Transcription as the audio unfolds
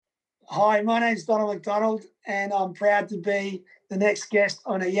Hi, my name's Donald McDonald, and I'm proud to be the next guest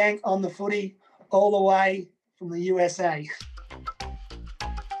on A Yank on the Footy, all the way from the USA.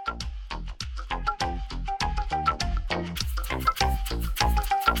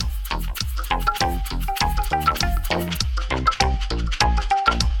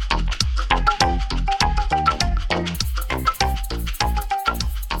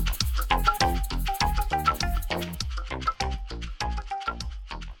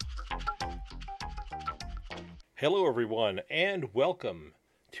 Hello, everyone, and welcome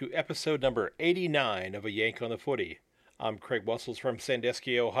to episode number 89 of A Yank on the Footy. I'm Craig Wessels from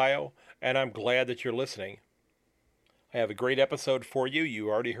Sandusky, Ohio, and I'm glad that you're listening. I have a great episode for you. You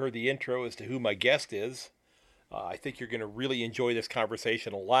already heard the intro as to who my guest is. I think you're going to really enjoy this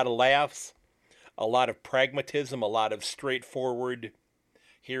conversation. A lot of laughs, a lot of pragmatism, a lot of straightforward,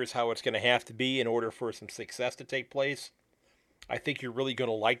 here's how it's going to have to be in order for some success to take place. I think you're really going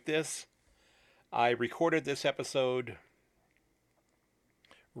to like this. I recorded this episode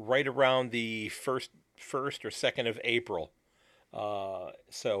right around the first or 2nd of April.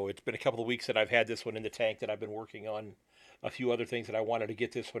 So it's been a couple of weeks that I've had this one in the tank, that I've been working on a few other things that I wanted to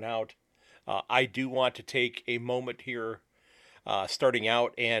get this one out. I do want to take a moment here starting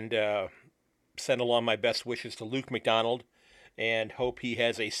out and send along my best wishes to Luke McDonald and hope he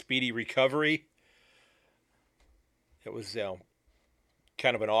has a speedy recovery. It was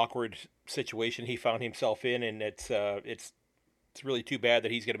kind of an awkward situation he found himself in, and it's really too bad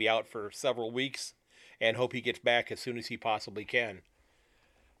that he's going to be out for several weeks, and hope he gets back as soon as he possibly can.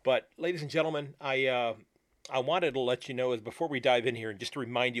 But ladies and gentlemen, I wanted to let you know, as before we dive in here, and just to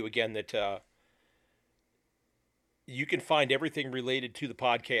remind you again that you can find everything related to the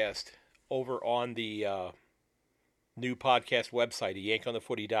podcast over on the new podcast website,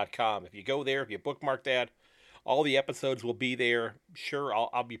 yankonthefooty.com. If you go there, if you bookmark that, all the episodes will be there. Sure,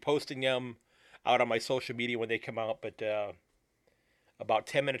 I'll be posting them out on my social media when they come out, but about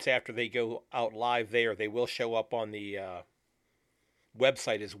 10 minutes after they go out live there, they will show up on the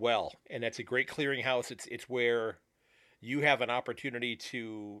website as well. And that's a great clearinghouse. It's where you have an opportunity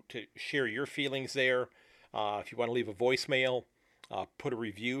to share your feelings there. If you want to leave a voicemail, put a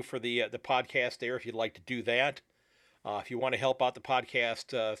review for the podcast there if you'd like to do that. If you want to help out the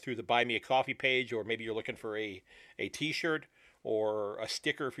podcast through the Buy Me a Coffee page, or maybe you're looking for a t-shirt or a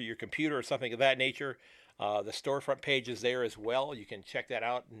sticker for your computer or something of that nature, the storefront page is there as well. You can check that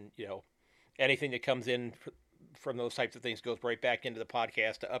out, and anything that comes in from those types of things goes right back into the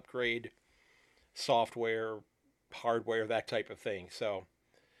podcast to upgrade software, hardware, that type of thing. So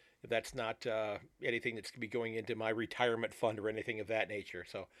that's not anything that's going to be going into my retirement fund or anything of that nature.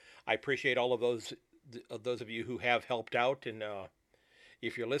 So I appreciate all of those of you who have helped out, and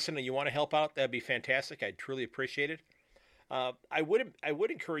if you're listening and you want to help out, that'd be fantastic. I'd truly appreciate it. I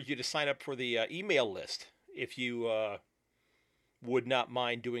would encourage you to sign up for the email list if you would not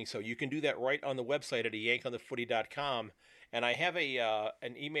mind doing so. You can do that right on the website at yankonthefooty.com, and I have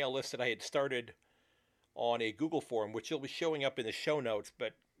an email list that I had started on a Google form, which will be showing up in the show notes.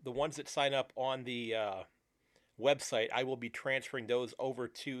 But the ones that sign up on the website, I will be transferring those over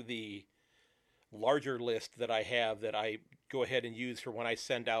to the larger list that I have, that I go ahead and use for when I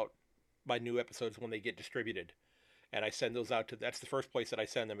send out my new episodes when they get distributed. And I send those out that's the first place that I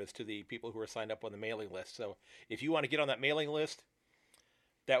send them, is to the people who are signed up on the mailing list. So if you want to get on that mailing list,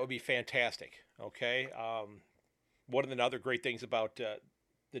 that would be fantastic. Okay. One of the other great things about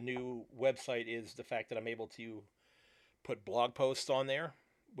the new website is the fact that I'm able to put blog posts on there,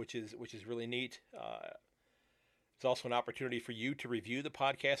 which is really neat. It's also an opportunity for you to review the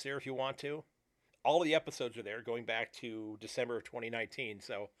podcast there if you want to. All the episodes are there, going back to December of 2019.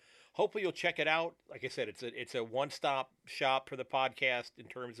 So hopefully you'll check it out. Like I said, it's a one-stop shop for the podcast in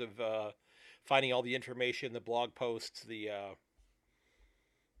terms of finding all the information, the blog posts, the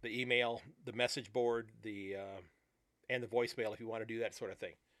email, the message board, and the voicemail if you want to do that sort of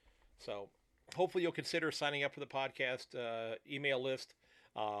thing. So hopefully you'll consider signing up for the podcast email list.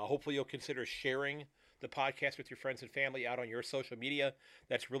 Hopefully you'll consider sharing the podcast with your friends and family out on your social media.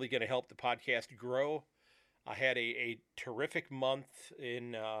 That's really going to help the podcast grow. I had a terrific month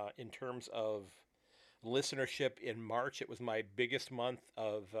in terms of listenership in March. It was my biggest month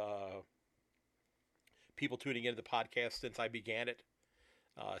of people tuning into the podcast since I began it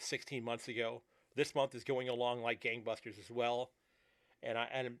 16 months ago. This month is going along like gangbusters as well, and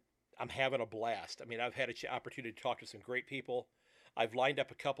I'm having a blast. I mean, I've had an opportunity to talk to some great people. I've lined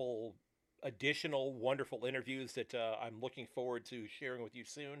up a couple additional wonderful interviews that I'm looking forward to sharing with you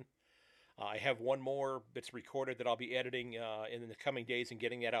soon. I have one more that's recorded that I'll be editing in the coming days and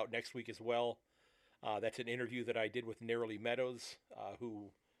getting that out next week as well. That's an interview that I did with Narrowly Meadows,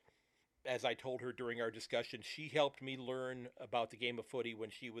 who as I told her during our discussion, she helped me learn about the game of footy when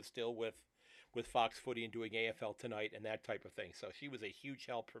she was still with Fox Footy and doing AFL Tonight and that type of thing. So she was a huge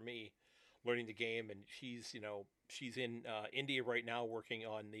help for me learning the game. And she's in India right now working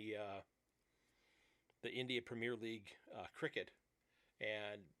on the India Premier League cricket,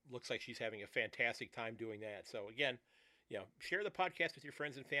 and looks like she's having a fantastic time doing that. So again, share the podcast with your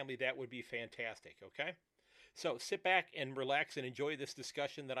friends and family. That would be fantastic. Okay. So sit back and relax and enjoy this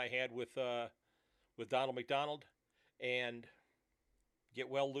discussion that I had with Donald McDonald, and get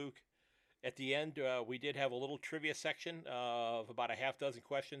well, Luke. At the end, we did have a little trivia section of about a half dozen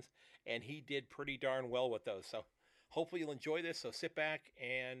questions, and he did pretty darn well with those. So hopefully you'll enjoy this. So sit back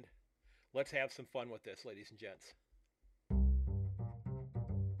and let's have some fun with this, ladies and gents.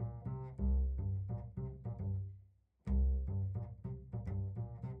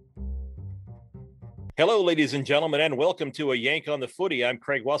 Hello, ladies and gentlemen, and welcome to A Yank on the Footy. I'm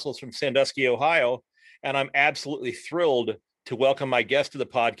Craig Wessels from Sandusky, Ohio, and I'm absolutely thrilled to welcome my guest to the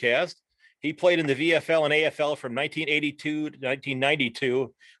podcast. He played in the VFL and AFL from 1982 to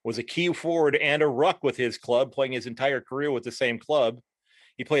 1992, was a key forward and a ruck with his club, playing his entire career with the same club.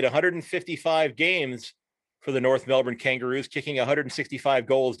 He played 155 games for the North Melbourne Kangaroos, kicking 165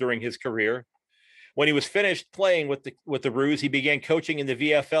 goals during his career. When he was finished playing with the Roos, he began coaching in the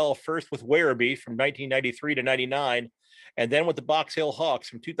VFL, first with Werribee from 1993 to 99, and then with the Box Hill Hawks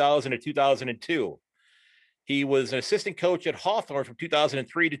from 2000 to 2002. He was an assistant coach at Hawthorn from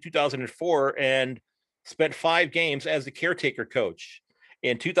 2003 to 2004 and spent 5 games as the caretaker coach.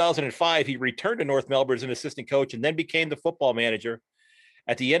 In 2005, he returned to North Melbourne as an assistant coach and then became the football manager.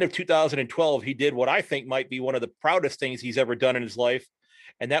 At the end of 2012, he did what I think might be one of the proudest things he's ever done in his life,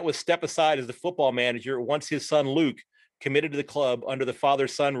 and that was step aside as the football manager once his son Luke committed to the club under the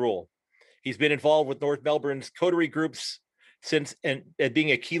father-son rule. He's been involved with North Melbourne's coterie groups since, and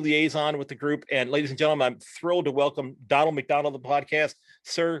being a key liaison with the group. And ladies and gentlemen, I'm thrilled to welcome Donald McDonald to the podcast.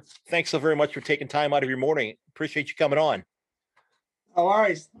 Sir, thanks so very much for taking time out of your morning. Appreciate you coming on. No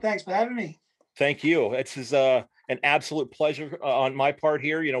worries. Thanks for having me. Thank you. It's an absolute pleasure on my part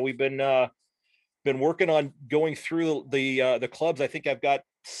here. We've been working on going through the clubs. I think I've got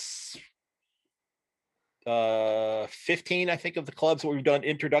 15, I think, of the clubs where we've done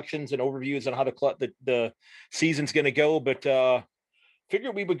introductions and overviews on how the season's going to go. But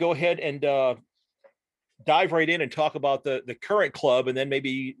figured we would go ahead and dive right in and talk about the current club, and then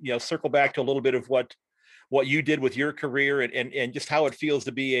maybe circle back to a little bit of what you did with your career and just how it feels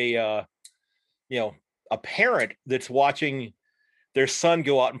to be a parent that's watching their son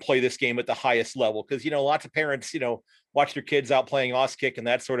go out and play this game at the highest level. Because, lots of parents, watch their kids out playing Auskick and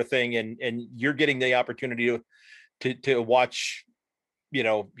that sort of thing. And you're getting the opportunity to watch,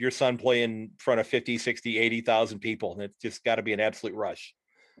 your son play in front of 50, 60, 80,000 people. And it's just got to be an absolute rush.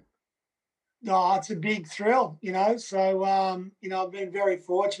 No, it's a big thrill, So, I've been very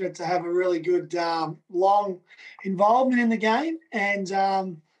fortunate to have a really good, long involvement in the game. And,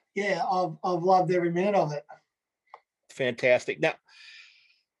 I've loved every minute of it. Fantastic. Now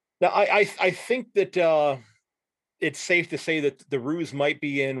I think that it's safe to say that the Roos might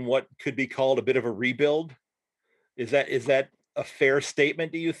be in what could be called a bit of a rebuild. Is that a fair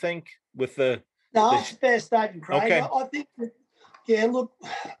statement, do you think? It's a fair statement, Craig. Okay. I think that,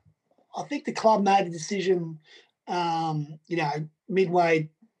 I think the club made a decision, midway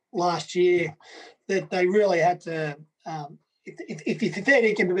last year that they really had to, if they're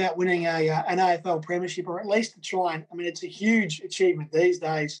thinking about winning an AFL premiership, or at least to try and, it's a huge achievement these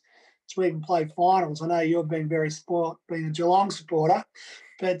days to even play finals. I know you've been being a Geelong supporter,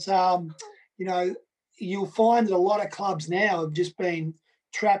 but, you'll find that a lot of clubs now have just been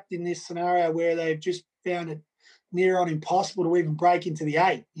trapped in this scenario where they've just found it near on impossible to even break into the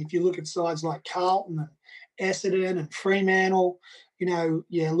 8. If you look at sides like Carlton and Essendon and Fremantle,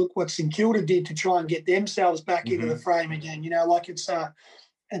 look what St Kilda did to try and get themselves back into the frame again.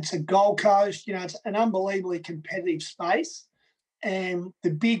 It's a Gold Coast, it's an unbelievably competitive space. And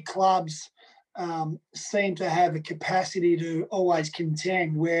the big clubs seem to have a capacity to always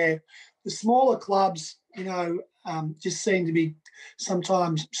contend, where the smaller clubs, just seem to be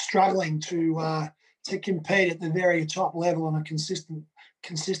sometimes struggling to compete at the very top level on a consistent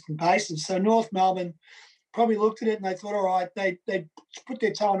basis. So North Melbourne probably looked at it and they thought, all right, they put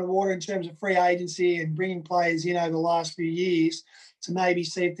their toe in the water in terms of free agency and bringing players in over the last few years to maybe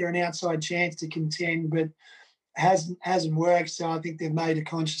see if they're an outside chance to contend, but hasn't worked. So I think they've made a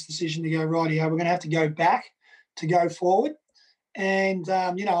conscious decision to go, rightio, we're going to have to go back to go forward. And,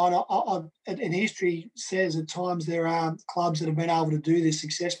 and history says at times there are clubs that have been able to do this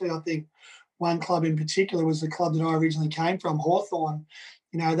successfully. I think one club in particular was the club that I originally came from, Hawthorn,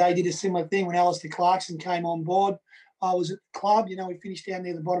 they did a similar thing when Alistair Clarkson came on board. I was at the club, we finished down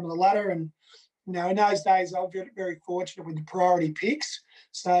near the bottom of the ladder. And, in those days, I was very, very fortunate with the priority picks.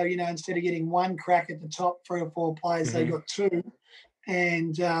 So, instead of getting one crack at the top 3 or 4 players, they got 2.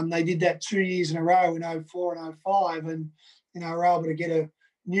 And they did that 2 years in a row in 04 and 05. And, were able to get a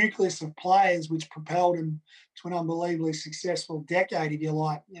nucleus of players which propelled them to an unbelievably successful decade, if you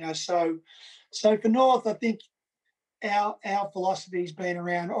like. So for North, I think our philosophy's been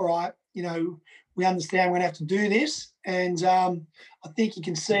around, all right, we understand we're going to have to do this. And I think you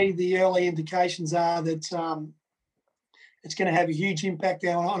can see the early indications are that it's going to have a huge impact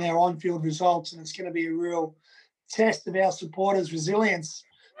on our on-field results, and it's going to be a real test of our supporters' resilience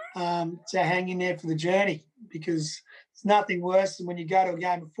to hang in there for the journey, because it's nothing worse than when you go to a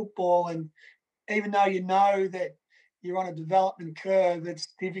game of football and even though you know that you're on a development curve, it's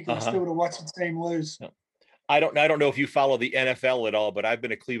difficult still to watch the team lose. Yeah. I don't know if you follow the NFL at all, but I've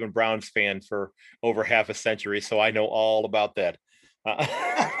been a Cleveland Browns fan for over half a century, so I know all about that.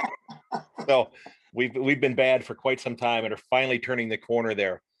 So we've been bad for quite some time and are finally turning the corner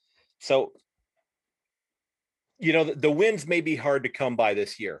there. So, the wins may be hard to come by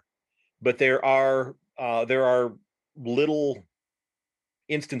this year, but there are little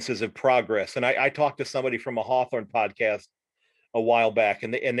instances of progress. And I talked to somebody from a Hawthorne podcast a while back,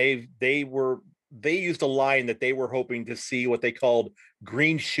 and they used a line that they were hoping to see what they called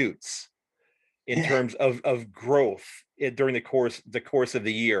green shoots in terms of growth during the course of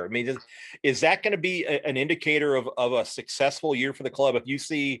the year. I mean, is that going to be an indicator of a successful year for the club if you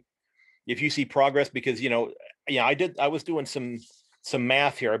see progress? Because I was doing some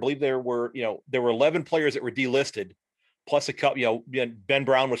math here. I believe there were 11 players that were delisted, plus a couple. Ben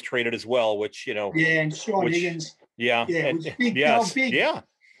Brown was traded as well, which and Sean Higgins. Big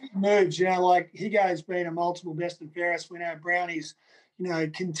moves. Like Higo's been a multiple best and fairest winner. Brownie's,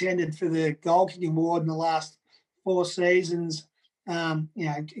 contended for the goal kicking award in the last 4 seasons,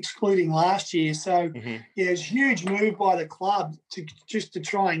 excluding last year. So it's a huge move by the club to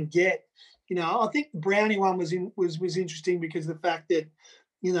try and get. I think the Brownie one was interesting because of the fact that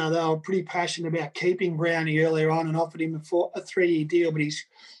they were pretty passionate about keeping Brownie earlier on and offered him a 3-year deal, but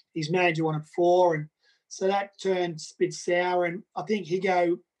his manager wanted 4, and so that turned a bit sour. And I think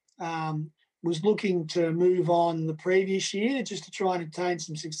Higo was looking to move on the previous year just to try and attain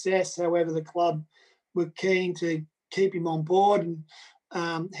some success. However, the club were keen to keep him on board, and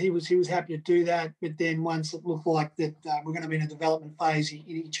he was happy to do that. But then once it looked like that we're going to be in a development phase,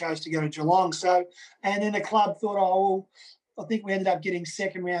 he chose to go to Geelong. So, and then the club thought, I think we ended up getting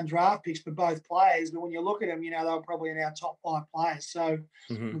second-round draft picks for both players. But when you look at them, they were probably in our top 5 players. So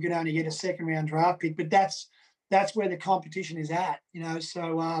we could only get a second-round draft pick. But that's where the competition is at,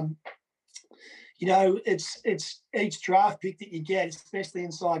 So, it's each draft pick that you get, especially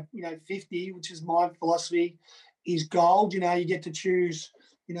inside, 50, which is my philosophy, is gold. You get to choose,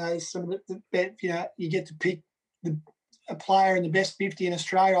 some of the you get to pick a player in the best 50 in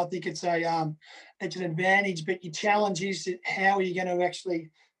Australia. I think it's an advantage, but your challenge is how are you going to actually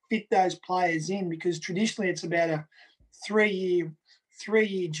fit those players in? Because traditionally it's about a 3-year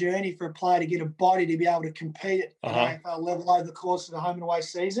journey for a player to get a body to be able to compete at AFL level over the course of the home and away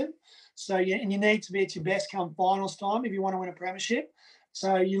season. So you need to be at your best come finals time if you want to win a premiership.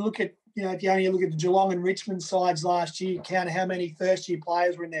 So you look at, if you only look at the Geelong and Richmond sides last year, count how many first-year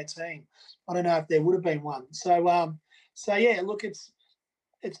players were in their team. I don't know if there would have been one. So look, it's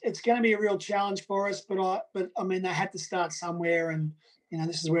going to be a real challenge for us, but I mean, they had to start somewhere, and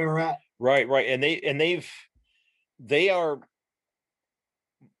this is where we're at. Right, and they are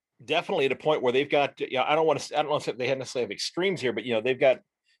definitely at a point where they've got. I don't want to say they hadn't necessarily have extremes here, but they've got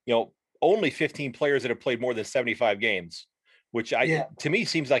only 15 players that have played more than 75 games, which to me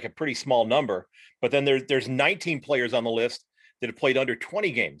seems like a pretty small number. But then there's 19 players on the list that have played under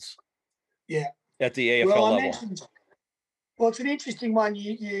 20 games. Yeah, at the AFL level. Well, it's an interesting one.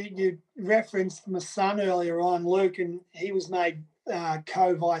 You referenced my son earlier on, Luke, and he was made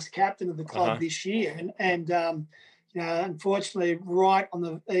co-vice captain of the club this year. And unfortunately, right on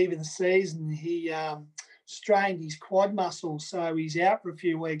the eve of the season, he strained his quad muscle, so he's out for a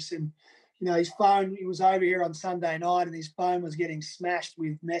few weeks. And his phone, he was over here on Sunday night, and his phone was getting smashed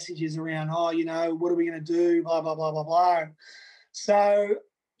with messages around, what are we going to do, blah, blah, blah, blah, blah. And so,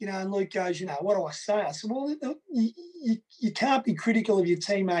 and Luke goes, what do I say? I said, well, you can't be critical of your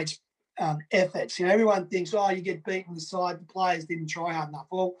teammates' efforts. Everyone thinks, you get beaten aside, the players didn't try hard enough.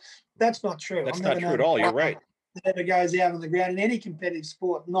 Well, that's not true. That's not true at all. You're right. Never goes out on the ground in any competitive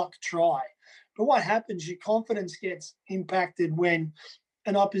sport not to try. But what happens, your confidence gets impacted when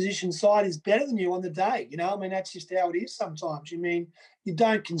an opposition side is better than you on the day. I mean, that's just how it is sometimes. You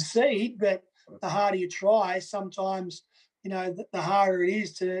don't concede, but the harder you try, sometimes, the harder it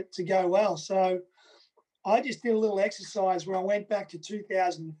is to go well. So I just did a little exercise where I went back to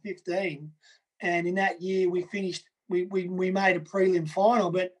 2015, and in that year we finished. We made a prelim final,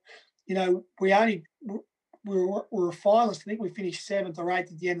 but we were a finalist. I think we finished 7th or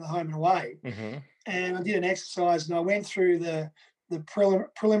 8th at the end of the home and away. Mm-hmm. And I did an exercise, and I went through the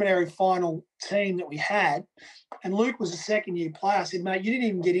preliminary final team that we had. And Luke was a second-year player. I said, mate, you didn't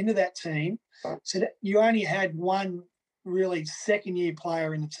even get into that team. So you only had one really second-year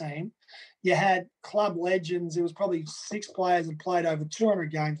player in the team. You had club legends. There was probably 6 players that played over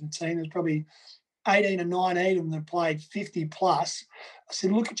 200 games in the team. There was probably 18 or 19 of them that played 50 plus. I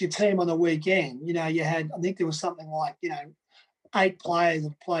said, look at your team on the weekend. You had, I think there was something like, 8 players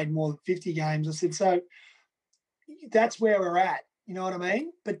that played more than 50 games. I said, so that's where we're at. You know what I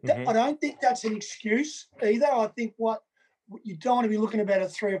mean? But I don't think that's an excuse either. I think what you don't want to be looking about a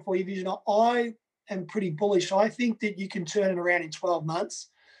 3 or 4 year vision. I am pretty bullish. I think that you can turn it around in 12 months.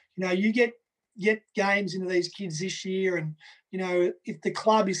 You get games into these kids this year, and if the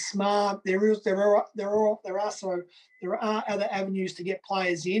club is smart, there are other avenues to get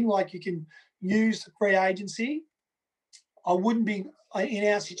players in. Like you can use free agency. I wouldn't be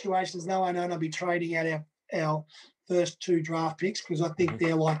in our situations. No, I know I'll be trading out our first 2 draft picks because I think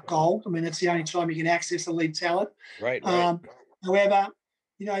they're like gold. I mean, it's the only time you can access elite talent. Right. However,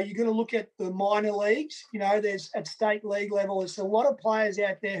 you're going to look at the minor leagues. There's at state league level, there's a lot of players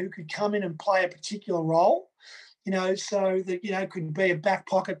out there who could come in and play a particular role, so that, could be a back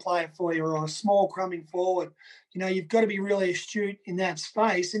pocket player for you or a small crumbing forward. You've got to be really astute in that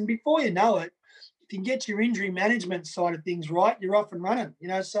space. And before you know it, if you can get your injury management side of things right, you're off and running,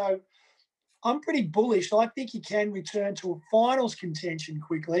 so I'm pretty bullish. I think you can return to a finals contention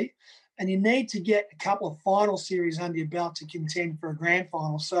quickly, and you need to get a couple of final series under your belt to contend for a grand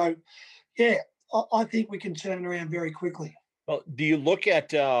final. So, yeah, I think we can turn it around very quickly. Well, do you look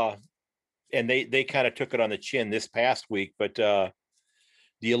at and they kind of took it on the chin this past week, but do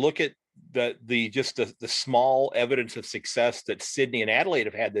you look at the small evidence of success that Sydney and Adelaide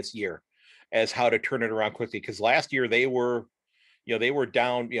have had this year as how to turn it around quickly? Because last year they were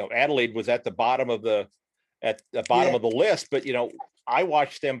down. Adelaide was at the bottom of the of the list, but I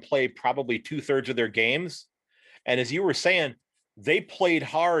watched them play probably 2/3 of their games, and as you were saying, they played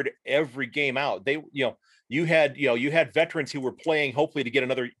hard every game out. They you had veterans who were playing hopefully to get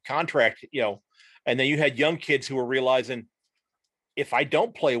another contract, and then you had young kids who were realizing, if I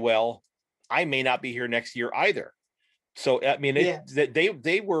don't play well, I may not be here next year either. So I mean,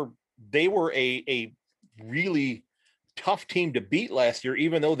 they were a really tough team to beat last year,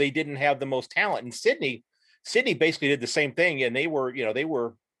 even though they didn't have the most talent. And Sydney basically did the same thing, and they were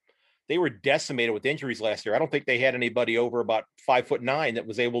decimated with injuries last year. I don't think they had anybody over about 5'9" that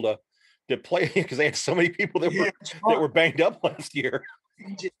was able to play, because they had so many people that were banged up last year.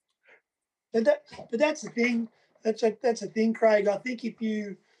 But that's the thing. That's the thing, Craig. I think if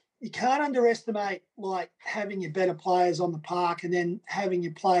you can't underestimate like having your better players on the park and then having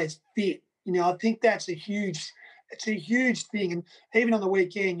your players fit. I think that's a huge thing. And even on the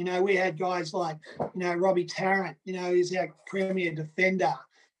weekend, we had guys like, Robbie Tarrant, is our premier defender.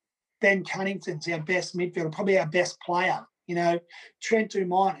 Ben Cunnington's our best midfielder, probably our best player. Trent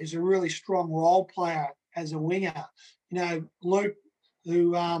Dumont is a really strong role player as a winger. Luke,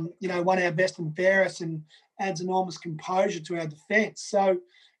 who, one of our best and fairest and adds enormous composure to our defence. So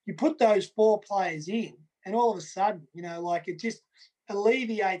you put those 4 players in and all of a sudden, it just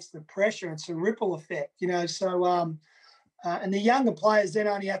alleviates the pressure. It's a ripple effect, so and the younger players then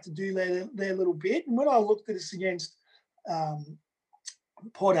only have to do their little bit. And when I looked at us against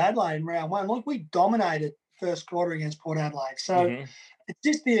Port Adelaide in round 1, look, we dominated first quarter against Port Adelaide. So it's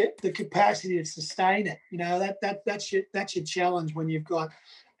just the capacity to sustain it. That's your challenge when you've got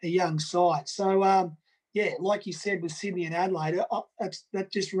a young side. So like you said with Sydney and Adelaide,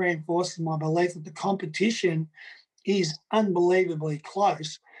 that just reinforces my belief that the competition is unbelievably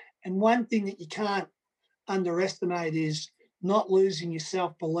close. And one thing that you can't underestimate is not losing your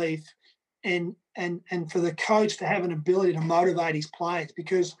self-belief and for the coach to have an ability to motivate his players,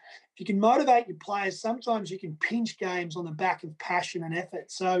 because if you can motivate your players, sometimes you can pinch games on the back of passion and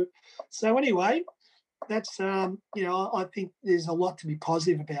effort. So anyway, that's I think there's a lot to be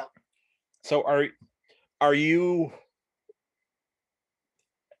positive about. So are you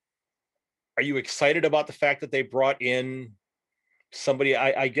excited about the fact that they brought in somebody?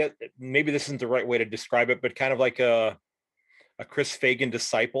 I get, maybe this isn't the right way to describe it, but kind of like a Chris Fagan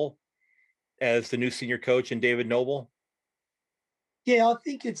disciple as the new senior coach, and David Noble? Yeah, I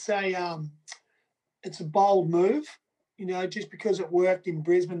think it's a bold move. Just because it worked in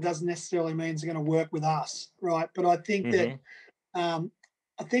Brisbane doesn't necessarily mean it's going to work with us, right? But I think that um,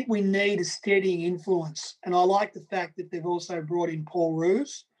 I think we need a steadying influence, and I like the fact that they've also brought in Paul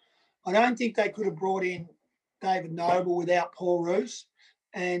Roos. I don't think they could have brought in David Noble without Paul Roos,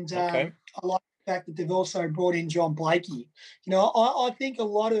 and Okay. I like the fact that they've also brought in John Blakey. I think a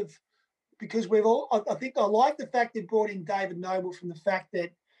lot of because I think I like the fact they brought in David Noble from the fact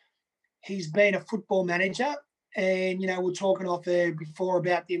that he's been a football manager. And, we're talking off there before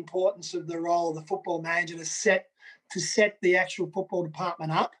about the importance of the role of the football manager to set the actual football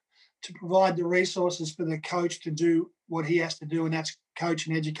department up, to provide the resources for the coach to do what he has to do, and that's coach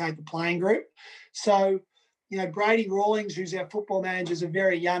and educate the playing group. So, Brady Rawlings, who's our football manager, is a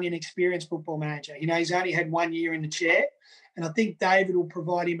very young, inexperienced football manager. He's only had 1 year in the chair, and I think David will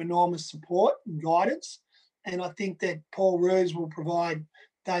provide him enormous support and guidance. And I think that Paul Roos will provide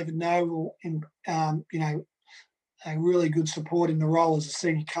David Noble in, a really good support in the role as a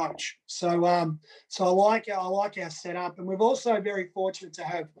senior coach. So I like our setup, and we've also very fortunate to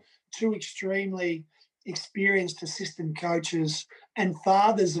have two extremely experienced assistant coaches and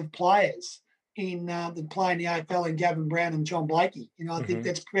fathers of players in that play in the AFL, and Gavin Brown and John Blakey. I think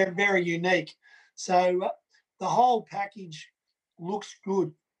that's very, very unique. So the whole package looks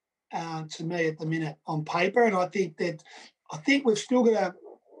good to me at the minute on paper, and I think we've still got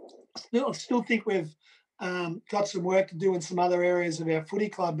I still think we've got some work to do in some other areas of our footy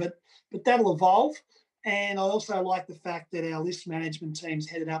club, but that'll evolve. And I also like the fact that our list management team's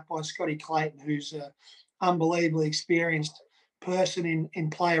headed up by Scotty Clayton, who's an unbelievably experienced person in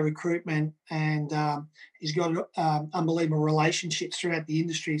player recruitment, and he's got unbelievable relationships throughout the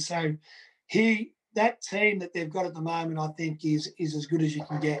industry. So that team that they've got at the moment, I think, is as good as you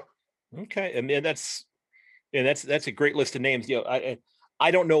can get. Okay, I mean that's a great list of names. I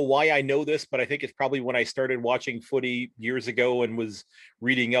don't know why I know this, but I think it's probably when I started watching footy years ago and was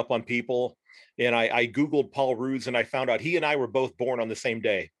reading up on people. And I Googled Paul Roos, and I found out he and I were both born on the same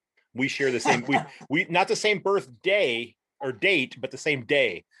day. We share the same, we not the same birthday or date, but the same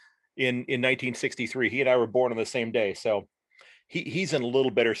day in 1963. He and I were born on the same day. So he's in a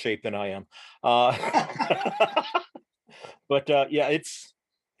little better shape than I am. But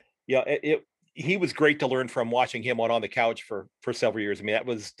he was great to learn from, watching him on the couch for several years. I mean,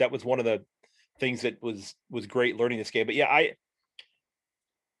 that was one of the things that was great learning this game. But yeah,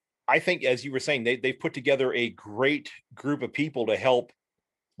 I think, as you were saying, they've put together a great group of people to help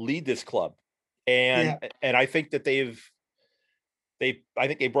lead this club. And I think that I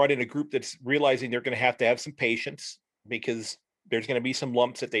think they brought in a group that's realizing they're going to have some patience, because there's going to be some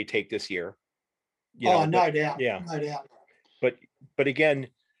lumps that they take this year. No doubt. Yeah. No doubt. But again,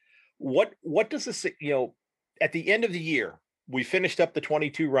 what does this, at the end of the year, we finished up the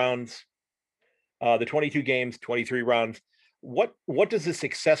 22 rounds, the 22 games, 23 rounds. What does a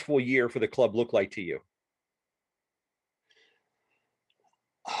successful year for the club look like to you?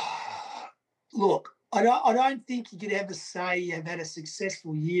 Look, I don't think you could ever say you've had a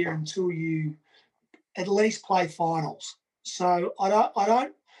successful year until you at least play finals. So I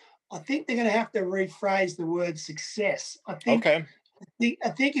think they're going to have to rephrase the word success. I think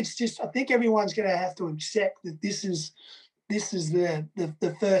everyone's going to have to accept that this is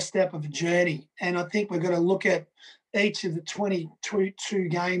the first step of a journey. And I think we're going to look at each of the 22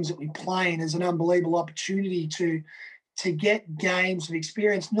 games that we play in as an unbelievable opportunity to get games of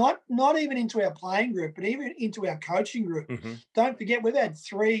experience, not even into our playing group, but even into our coaching group. Mm-hmm. Don't forget, we've had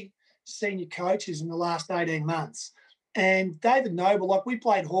 3 senior coaches in the last 18 months. And David Noble, we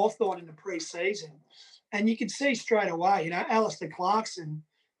played Hawthorn in the pre-season, and you could see straight away, Alistair Clarkson,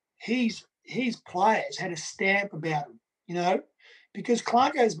 his players had a stamp about him, because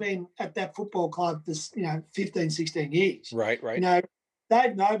Clarko's been at that football club for 15, 16 years. Right.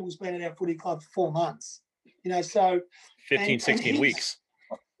 Dave Noble's been at our footy club for 4 months. So 15, 16 weeks.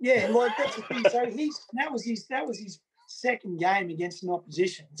 Yeah, that's the thing. So that was his second game against an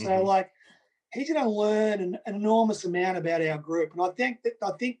opposition. So mm-hmm. He's going to learn an enormous amount about our group. And I think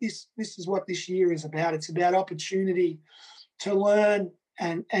this is what this year is about. It's about opportunity to learn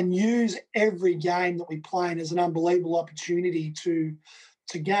and use every game that we play in as an unbelievable opportunity to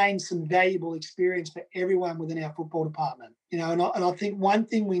gain some valuable experience for everyone within our football department. And I think one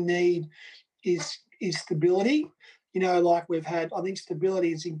thing we need is stability. We've had, I think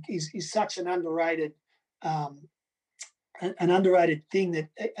stability is such an underrated thing that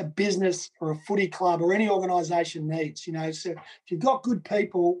a business or a footy club or any organisation needs. So if you've got good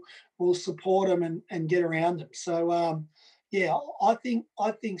people, we'll support them and get around them. So I think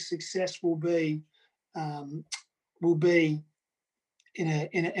success will be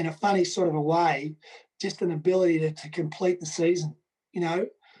in a funny sort of a way, just an ability to complete the season.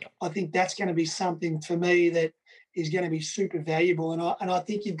 I think that's going to be something for me that is going to be super valuable. And I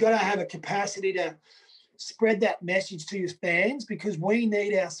think you've got to have a capacity to spread that message to your fans, because we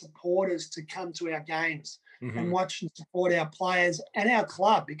need our supporters to come to our games and watch and support our players and our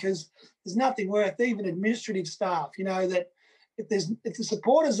club, because there's nothing worth, even administrative staff, that if the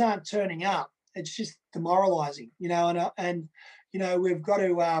supporters aren't turning up, it's just demoralising, and we've got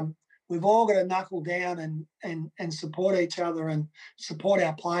to we've all got to knuckle down and support each other and support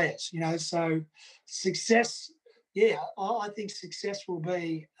our players, so success, I think success will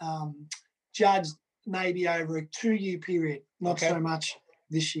be judged maybe over a 2-year period, not so much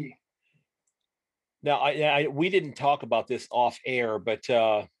this year. Now, we didn't talk about this off air, but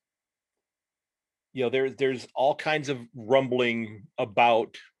there's all kinds of rumbling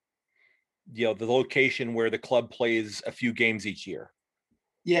about the location where the club plays a few games each year.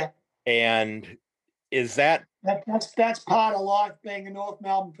 Yeah, and is that's part of life being a North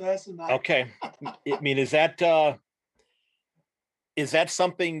Melbourne person, mate. Okay, I mean, is that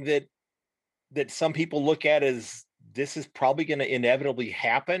something that some people look at as this is probably going to inevitably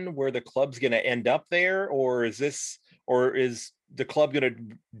happen, where the club's going to end up there, or is the club going to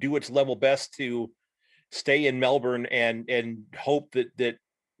do its level best to stay in Melbourne and hope that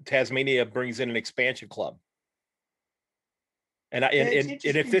Tasmania brings in an expansion club? And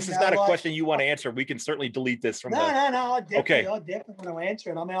if this is not a question you want to answer, we can certainly delete this from No. I definitely want to answer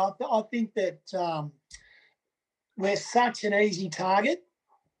it. I mean, I think that we're such an easy target,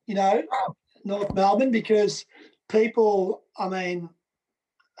 North Melbourne, because people, I mean,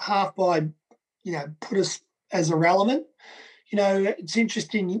 half by, put us as irrelevant. It's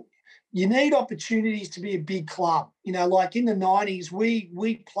interesting. You need opportunities to be a big club. Like in the 90s,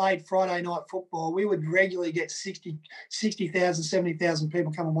 we played Friday night football. We would regularly get 60,000, 70,000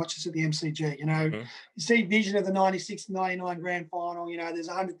 people come and watch us at the MCG. You see Vision of the 96 and 99 grand final, there's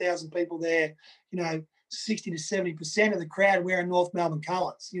 100,000 people there, 60 to 70% of the crowd wearing North Melbourne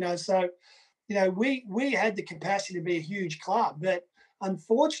colours, so, we had the capacity to be a huge club. But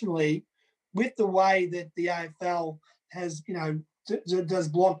unfortunately, with the way that the AFL has, does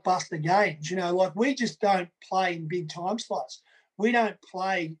blockbuster games, like we just don't play in big time slots. We don't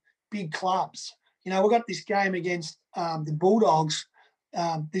play big clubs. We've got this game against the Bulldogs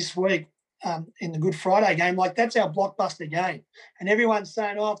this week in the Good Friday game. Like, that's our blockbuster game. And everyone's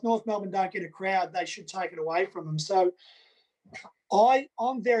saying, if North Melbourne don't get a crowd, they should take it away from them. So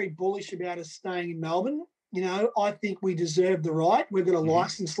I'm very bullish about us staying in Melbourne. I think we deserve the right. We've got a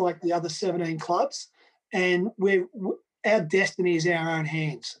license like the other 17 clubs, and our destiny is in our own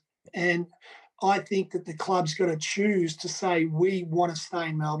hands. And I think that the club's got to choose to say, we want to stay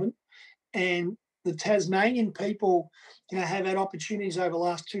in Melbourne. And the Tasmanian people, have had opportunities over the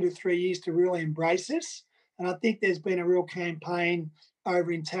last 2 to 3 years to really embrace this. And I think there's been a real campaign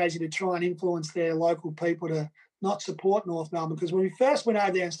over in Tassie to try and influence their local people to not support North Melbourne. Because when we first went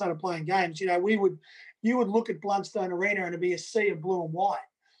over there and started playing games, you would look at Blundstone Arena and it'd be a sea of blue and white.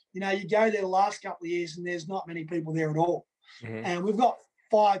 You go there the last couple of years and there's not many people there at all. And we've got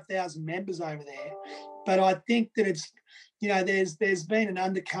 5,000 members over there. But I think that it's, there's been an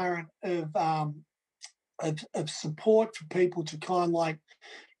undercurrent of support for people to kind of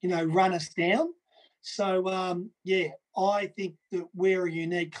run us down. So, I think that we're a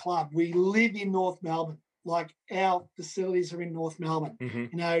unique club. We live in North Melbourne. Like, our facilities are in North Melbourne.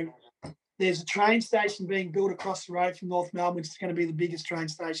 There's a train station being built across the road from North Melbourne, which is going to be the biggest train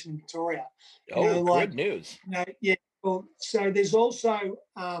station in Victoria. Good news. Well, so there's also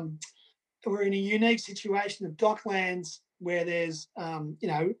we're in a unique situation of Docklands, where there's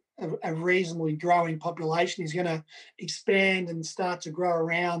a reasonably growing population is going to expand and start to grow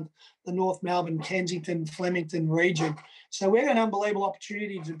around the North Melbourne, Kensington, Flemington region. So we've got an unbelievable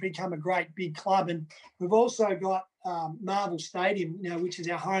opportunity to become a great big club. And we've also got Marvel Stadium, which is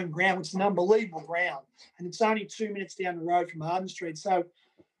our home ground, which is an unbelievable ground. And it's only 2 minutes down the road from Arden Street. So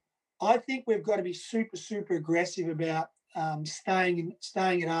I think we've got to be super, super aggressive about staying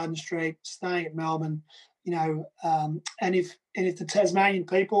at Arden Street, staying at Melbourne, and if the Tasmanian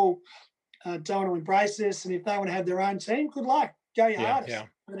people don't want to embrace this, and if they want to have their own team, good luck, go your hardest.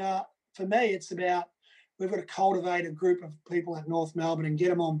 But for me, it's about, we've got to cultivate a group of people at North Melbourne and get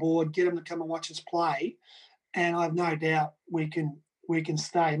them on board, get them to come and watch us play, and I've no doubt we can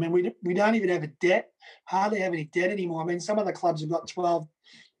stay. I mean, we don't even have a debt, hardly have any debt anymore. I mean, some of the clubs have got $12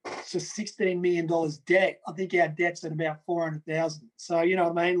 to $16 million debt. I think our debt's at about 400,000. So, you know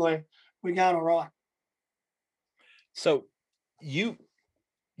what I mean? Like, we're going all right. So you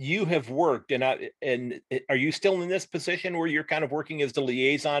you have worked, and are you still in this position where you're kind of working as the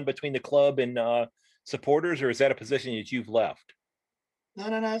liaison between the club and supporters, or is that a position that you've left?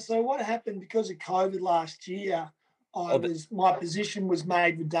 No. So what happened because of COVID last year? Oh, My position was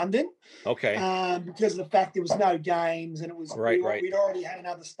made redundant okay. because of the fact there was no games, and it was Right, right. we'd already had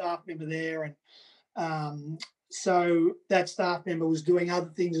another staff member there, and so that staff member was doing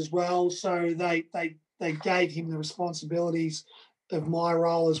other things as well. So they gave him the responsibilities of my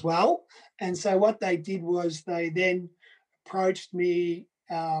role as well. And so what they did was they then approached me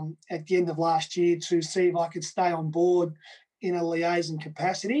at the end of last year to see if I could stay on board in a liaison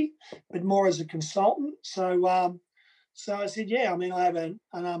capacity, but more as a consultant. So I said, yeah, I mean, I have an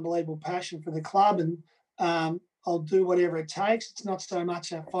unbelievable passion for the club, and I'll do whatever it takes. It's not so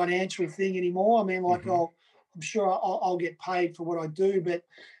much a financial thing anymore. I mean, like I'm sure I'll get paid for what I do, but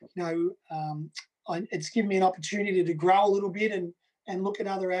it's given me an opportunity to grow a little bit and look at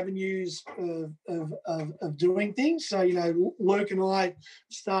other avenues of doing things. So, Luke and I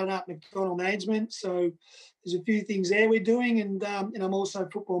started up McDonald Management. So there's a few things there we're doing. And I'm also a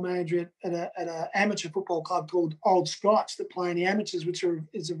football manager at an amateur football club called Old Scots that play in the amateurs,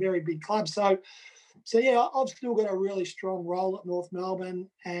 is a very big club. So yeah, I've still got a really strong role at North Melbourne.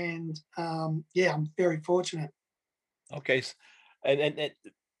 And yeah, I'm very fortunate. Okay. And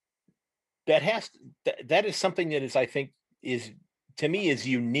that is something that is, I think, is to me is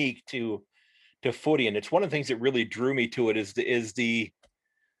unique to footy, and it's one of the things that really drew me to it is the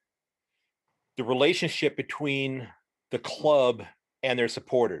relationship between the club and their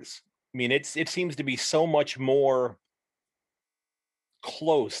supporters. I mean, it seems to be so much more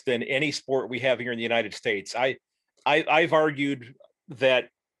close than any sport we have here in the United States. I've argued that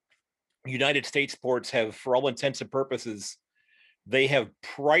United States sports have, for all intents and purposes, they have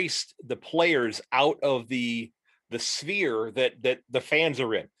priced the players out of the sphere that the fans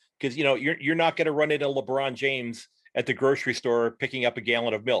are in, because you're not going to run into LeBron James at the grocery store picking up a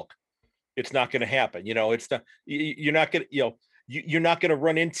gallon of milk. It's not going to happen. It's not, you're not going to, you're not going to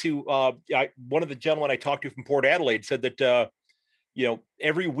run into one of the gentlemen I talked to from Port Adelaide said that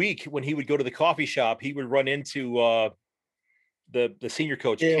every week when he would go to the coffee shop, he would run into the senior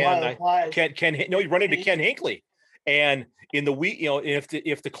coach Ken. No, he'd run into Ken Hinckley. And in the week,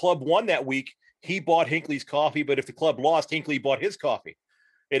 if the club won that week, he bought Hinckley's coffee, but if the club lost, Hinckley bought his coffee.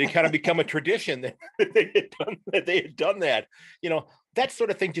 It had kind of become a tradition that they had done that. That sort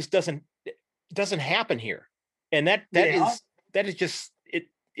of thing just doesn't happen here, and that is just it.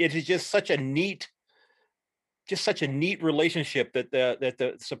 It is just such a neat relationship that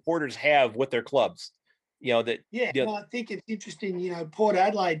the supporters have with their clubs. I think it's interesting. Port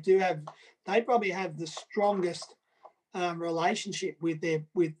Adelaide they probably have the strongest relationship with their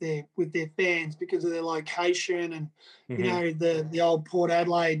fans because of their location, and the old Port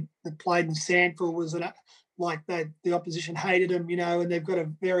Adelaide that played in Sandford was the opposition hated them, and they've got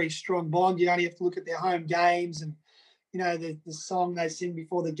a very strong bond. You only have to look at their home games, and the song they sing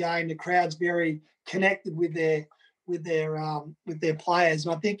before the game. The crowd's very connected with their players.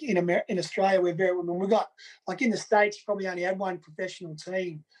 And I think in Australia we've got, like, in the States you probably only have one professional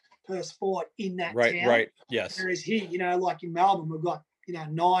team per sport in that town. Right. Yes. Whereas here, like in Melbourne, we've got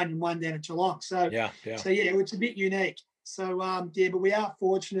 9 and 1 down at Geelong. So yeah, it's a bit unique. So but we are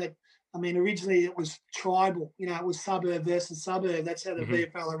fortunate. I mean, originally it was tribal. It was suburb versus suburb. That's how the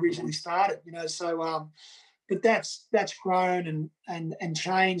VFL originally started. So but that's grown and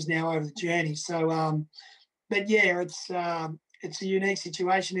changed now over the journey. So but yeah, it's a unique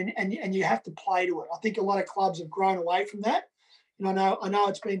situation, and you have to play to it. I think a lot of clubs have grown away from that. I know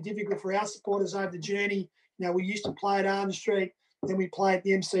it's been difficult for our supporters over the journey. We used to play at Arden Street, then we play at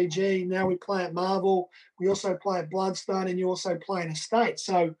the MCG, now we play at Marvel. We also play at Bloodstone, and you also play in a state.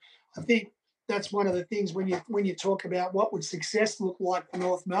 So I think that's one of the things when you talk about what would success look like for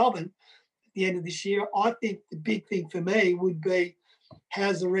North Melbourne at the end of this year. I think the big thing for me would be,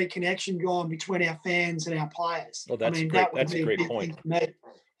 how's the reconnection gone between our fans and our players? Well, that's a great point. For me.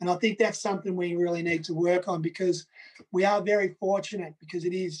 And I think that's something we really need to work on, because we are very fortunate, because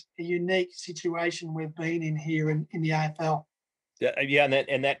it is a unique situation we've been in here in the AFL. Yeah,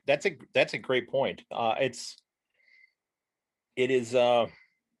 and that's a great point. It is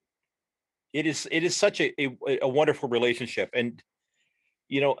such a wonderful relationship, and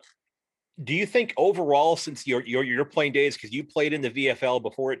do you think overall, since your playing days, because you played in the VFL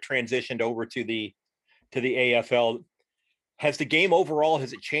before it transitioned over to the AFL, has the game overall,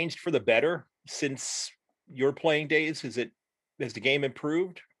 has it changed for the better since your playing days? Has the game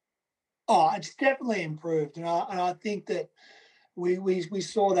improved? Oh, it's definitely improved, and I think that we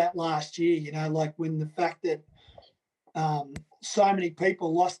saw that last year. Like when the fact that so many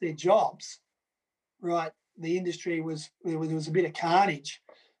people lost their jobs, right? The industry there was a bit of carnage,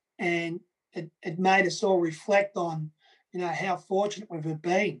 and it made us all reflect on, how fortunate we've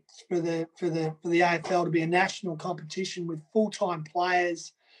been for the AFL to be a national competition with full-time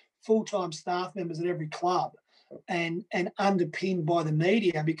players, full-time staff members at every club, and underpinned by the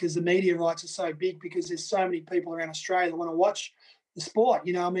media, because the media rights are so big, because there's so many people around Australia that want to watch the sport.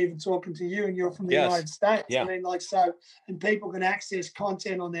 I'm even talking to you, and you're from the United States. Yeah. I mean, and people can access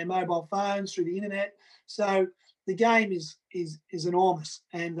content on their mobile phones through the internet. So the game is enormous,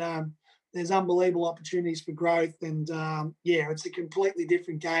 and there's unbelievable opportunities for growth. And it's a completely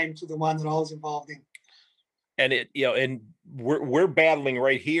different game to the one that I was involved in. And and we're battling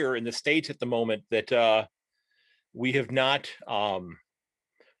right here in the States at the moment that we've not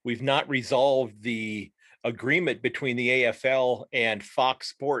resolved the agreement between the AFL and Fox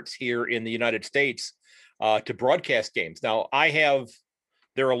Sports here in the United States to broadcast games. Now,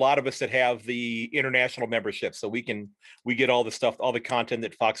 there are a lot of us that have the international membership, so we get all the stuff, all the content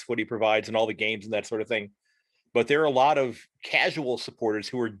that Fox Footy provides and all the games and that sort of thing. But there are a lot of casual supporters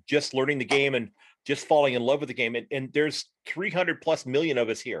who are just learning the game and just falling in love with the game. And there's 300 plus million of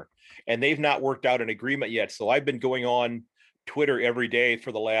us here, and they've not worked out an agreement yet. So I've been going on Twitter every day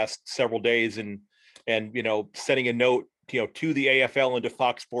for the last several days and sending a note, to the AFL and to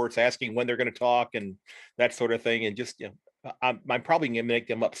Fox Sports, asking when they're going to talk and that sort of thing. And just, I'm probably going to make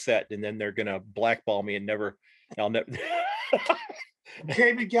them upset, and then they're going to blackball me and I'll never.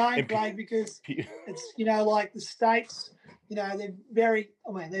 Keep it going, Craig, because it's, like the States, they're they're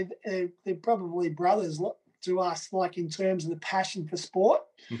probably brothers to us, like in terms of the passion for sport.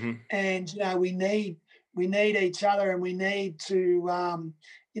 Mm-hmm. And, we need each other, and we need to,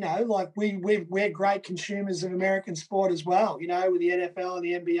 we're great consumers of American sport as well, with the NFL and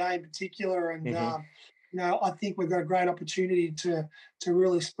the NBA in particular. And, I think we've got a great opportunity to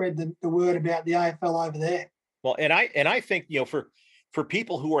really spread the word about the AFL over there. Well, and I think, for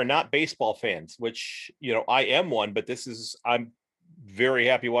people who are not baseball fans, which, I am one, but I'm very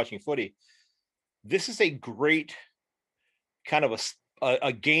happy watching footy. This is a great kind of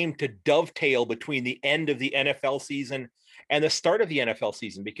a game to dovetail between the end of the NFL season and the start of the NFL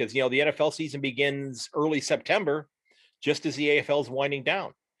season, because, the NFL season begins early September, just as the AFL is winding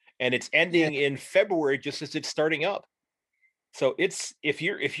down, and it's ending in February, just as it's starting up. So it's, if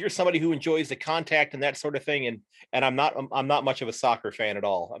you're somebody who enjoys the contact and that sort of thing, and I'm not much of a soccer fan at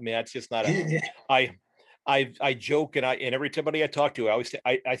all. I mean, that's just not I joke, and everybody I talk to, I always say,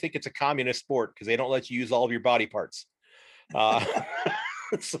 I think it's a communist sport because they don't let you use all of your body parts. So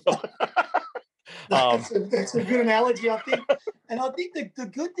that's a good analogy, I think. And I think the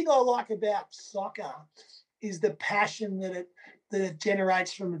good thing I like about soccer is the passion that it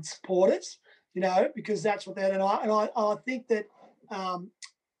generates from its supporters, because that's what that, and I think that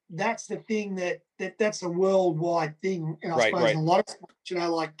that's the thing that's a worldwide thing. And I suppose in a lot of sports,